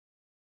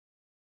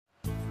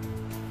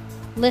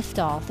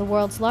Liftall, the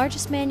world's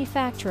largest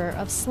manufacturer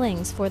of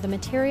slings for the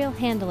material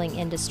handling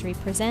industry,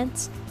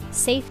 presents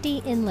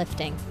Safety in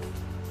Lifting.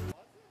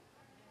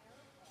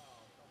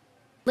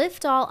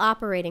 Liftall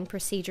operating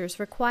procedures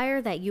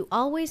require that you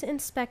always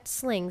inspect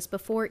slings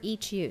before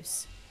each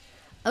use.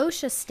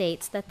 OSHA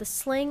states that the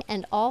sling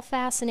and all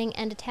fastening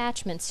and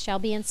attachments shall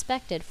be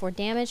inspected for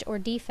damage or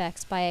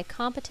defects by a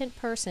competent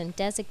person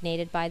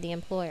designated by the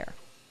employer.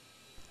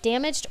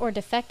 Damaged or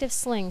defective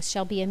slings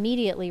shall be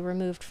immediately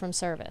removed from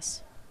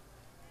service.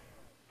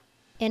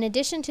 In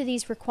addition to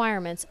these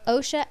requirements,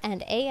 OSHA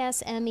and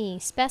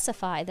ASME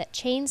specify that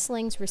chain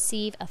slings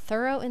receive a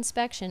thorough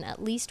inspection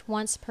at least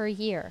once per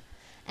year,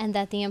 and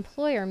that the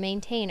employer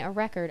maintain a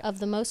record of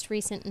the most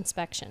recent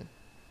inspection.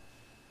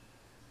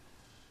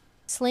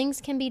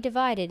 Slings can be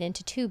divided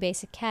into two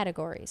basic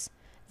categories,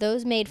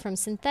 those made from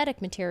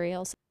synthetic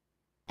materials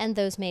and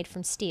those made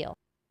from steel.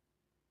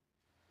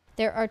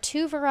 There are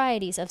two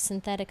varieties of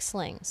synthetic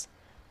slings,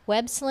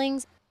 web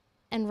slings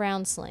and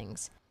round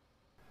slings.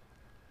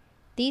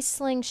 These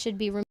slings should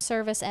be removed from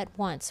service at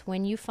once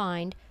when you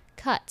find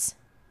cuts,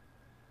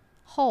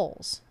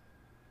 holes,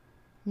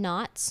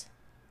 knots,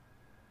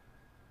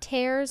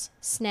 tears,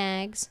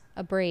 snags,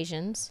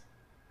 abrasions,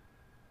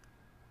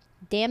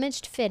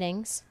 damaged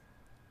fittings,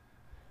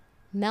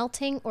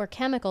 melting or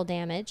chemical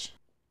damage,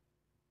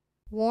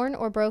 worn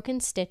or broken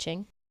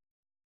stitching,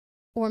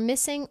 or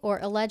missing or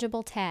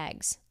illegible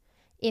tags.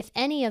 If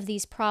any of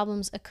these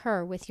problems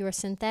occur with your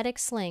synthetic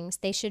slings,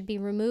 they should be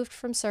removed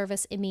from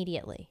service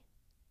immediately.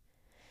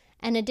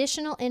 An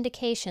additional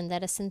indication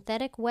that a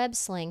synthetic web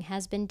sling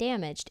has been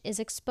damaged is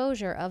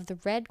exposure of the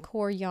red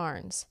core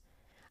yarns.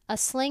 A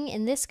sling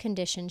in this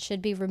condition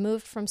should be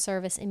removed from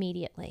service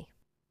immediately.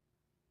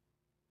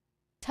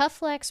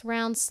 Tuflex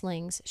round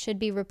slings should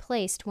be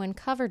replaced when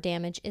cover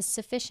damage is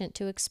sufficient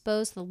to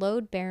expose the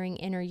load-bearing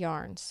inner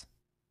yarns.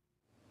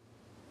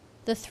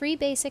 The three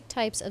basic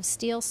types of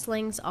steel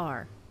slings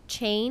are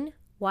chain,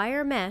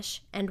 wire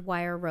mesh, and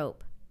wire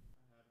rope.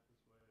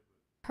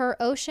 Per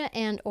OSHA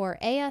and/or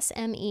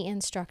ASME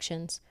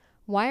instructions,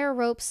 wire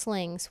rope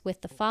slings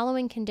with the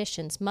following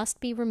conditions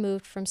must be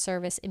removed from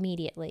service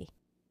immediately: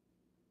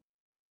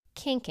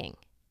 kinking,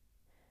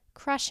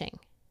 crushing,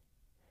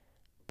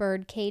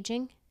 bird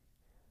caging,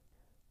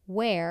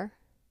 wear,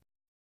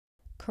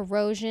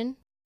 corrosion,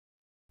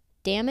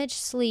 damaged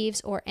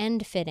sleeves or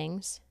end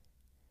fittings,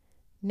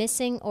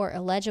 missing or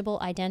illegible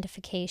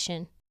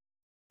identification,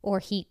 or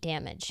heat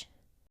damage.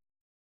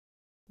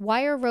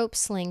 Wire rope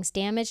slings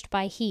damaged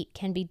by heat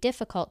can be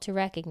difficult to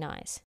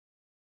recognize.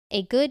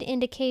 A good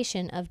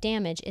indication of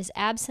damage is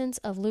absence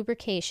of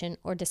lubrication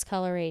or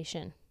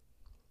discoloration.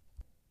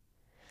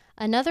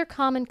 Another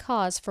common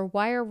cause for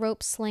wire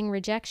rope sling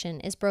rejection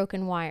is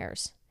broken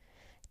wires.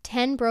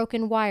 10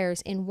 broken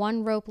wires in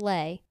one rope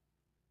lay,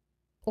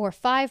 or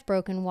 5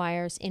 broken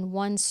wires in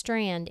one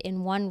strand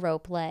in one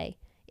rope lay,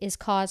 is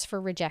cause for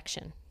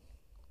rejection.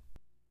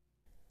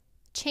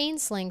 Chain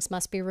slings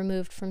must be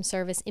removed from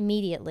service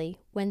immediately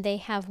when they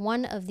have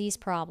one of these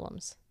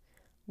problems: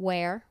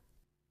 wear,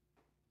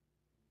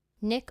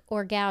 nick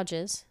or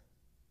gouges,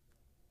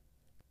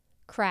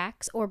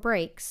 cracks or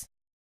breaks,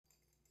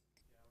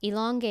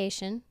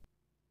 elongation,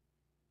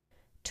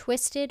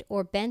 twisted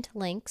or bent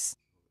links,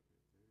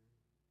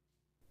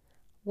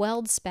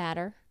 weld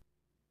spatter,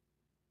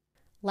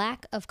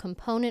 lack of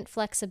component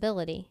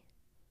flexibility,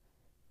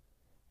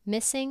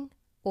 missing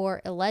or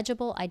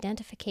illegible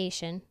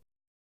identification,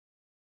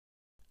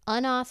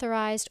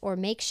 unauthorized or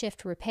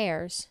makeshift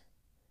repairs,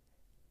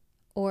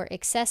 or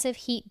excessive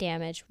heat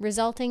damage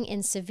resulting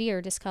in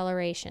severe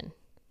discoloration.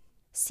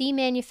 See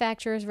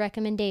manufacturer's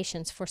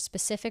recommendations for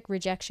specific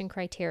rejection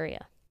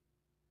criteria.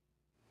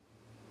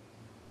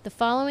 The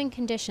following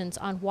conditions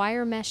on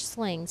wire mesh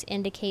slings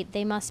indicate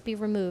they must be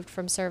removed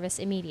from service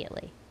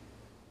immediately: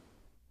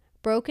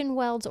 broken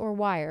welds or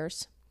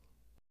wires,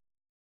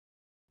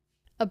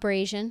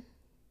 abrasion,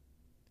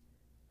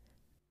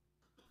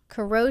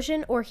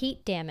 corrosion or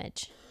heat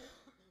damage,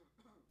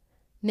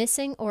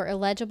 missing or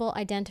illegible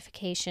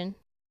identification,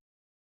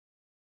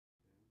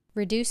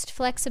 reduced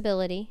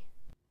flexibility,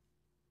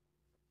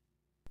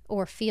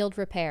 or field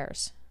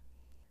repairs.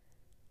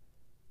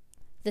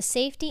 The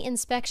safety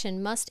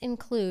inspection must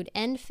include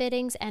end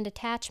fittings and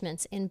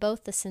attachments in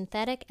both the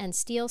synthetic and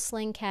steel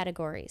sling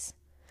categories.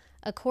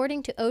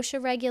 According to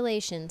OSHA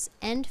regulations,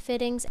 end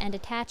fittings and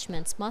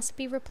attachments must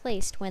be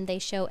replaced when they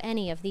show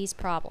any of these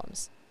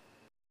problems: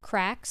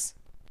 cracks,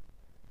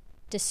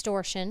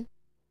 distortion,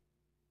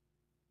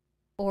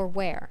 or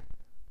wear.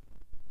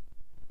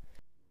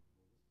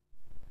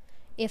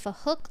 If a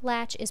hook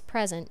latch is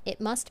present,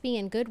 it must be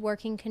in good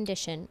working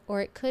condition,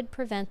 or it could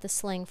prevent the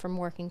sling from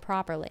working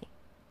properly.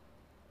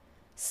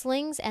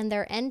 Slings and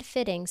their end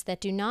fittings that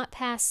do not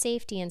pass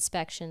safety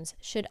inspections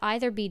should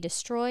either be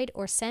destroyed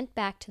or sent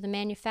back to the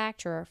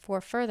manufacturer for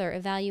further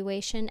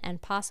evaluation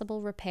and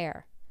possible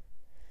repair.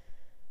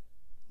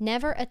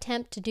 Never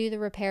attempt to do the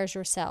repairs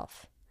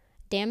yourself.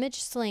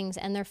 Damaged slings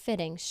and their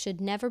fittings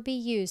should never be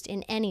used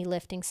in any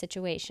lifting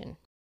situation.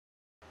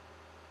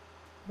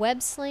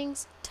 Web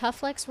slings,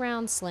 Toughlex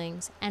round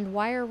slings, and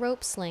wire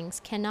rope slings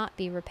cannot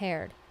be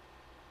repaired.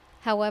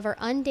 However,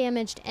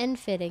 undamaged end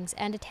fittings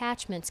and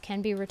attachments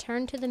can be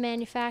returned to the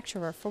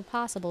manufacturer for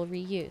possible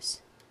reuse.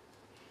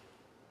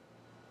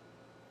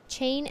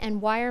 Chain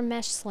and wire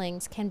mesh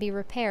slings can be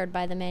repaired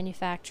by the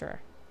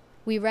manufacturer.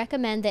 We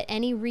recommend that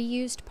any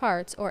reused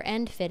parts or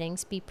end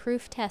fittings be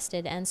proof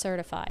tested and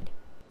certified.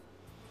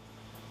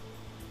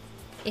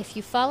 If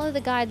you follow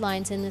the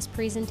guidelines in this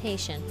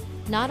presentation,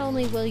 not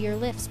only will your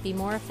lifts be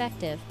more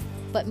effective,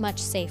 but much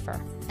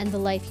safer, and the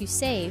life you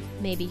save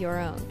may be your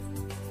own.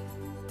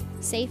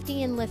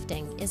 Safety in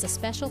Lifting is a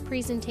special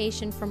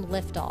presentation from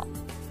Liftall,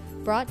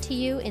 brought to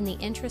you in the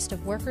interest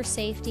of worker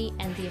safety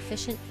and the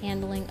efficient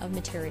handling of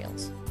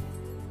materials.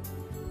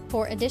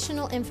 For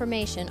additional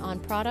information on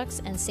products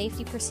and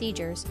safety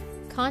procedures,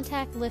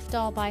 contact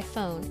Liftall by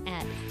phone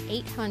at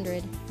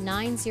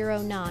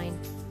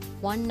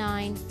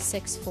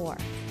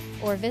 800-909-1964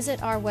 or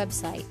visit our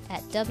website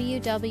at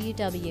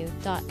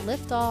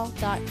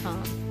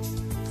www.liftall.com.